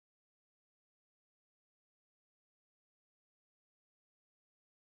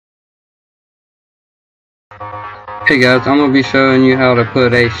Hey guys, I'm going to be showing you how to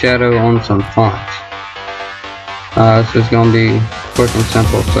put a shadow on some fonts. This is going to be quick and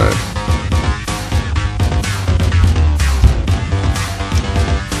simple, so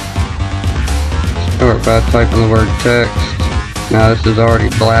start by typing the word text. Now this is already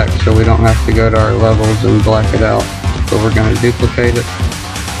black, so we don't have to go to our levels and black it out, but we're going to duplicate it.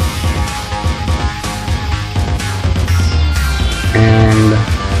 And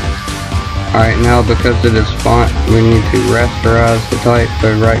alright, now because it is font, we need to rasterize the type,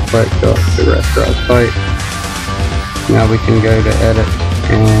 so right click, go up to rasterize type. Now we can go to edit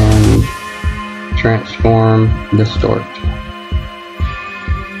and transform distort.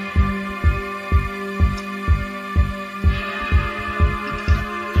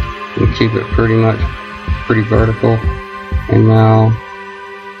 And keep it pretty vertical. And now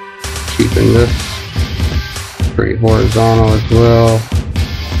keeping this pretty horizontal as well.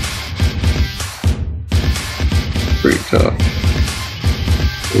 Pretty tough.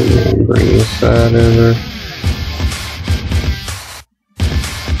 And then bring this side over.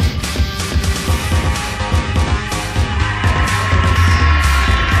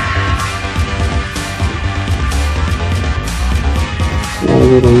 A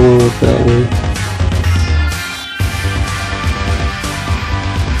little more with that one.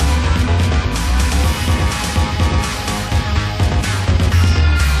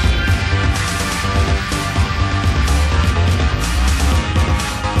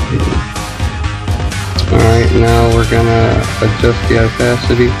 Alright, now we're gonna adjust the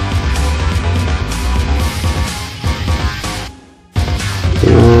opacity.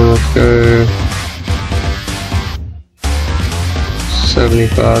 Let's go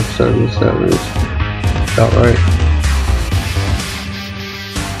 75, 77, about right.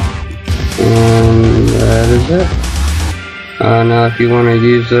 And that is it. Now if you want to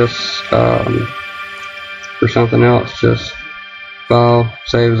use this for something else, just file,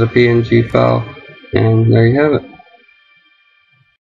 save as a PNG file, and there you have it.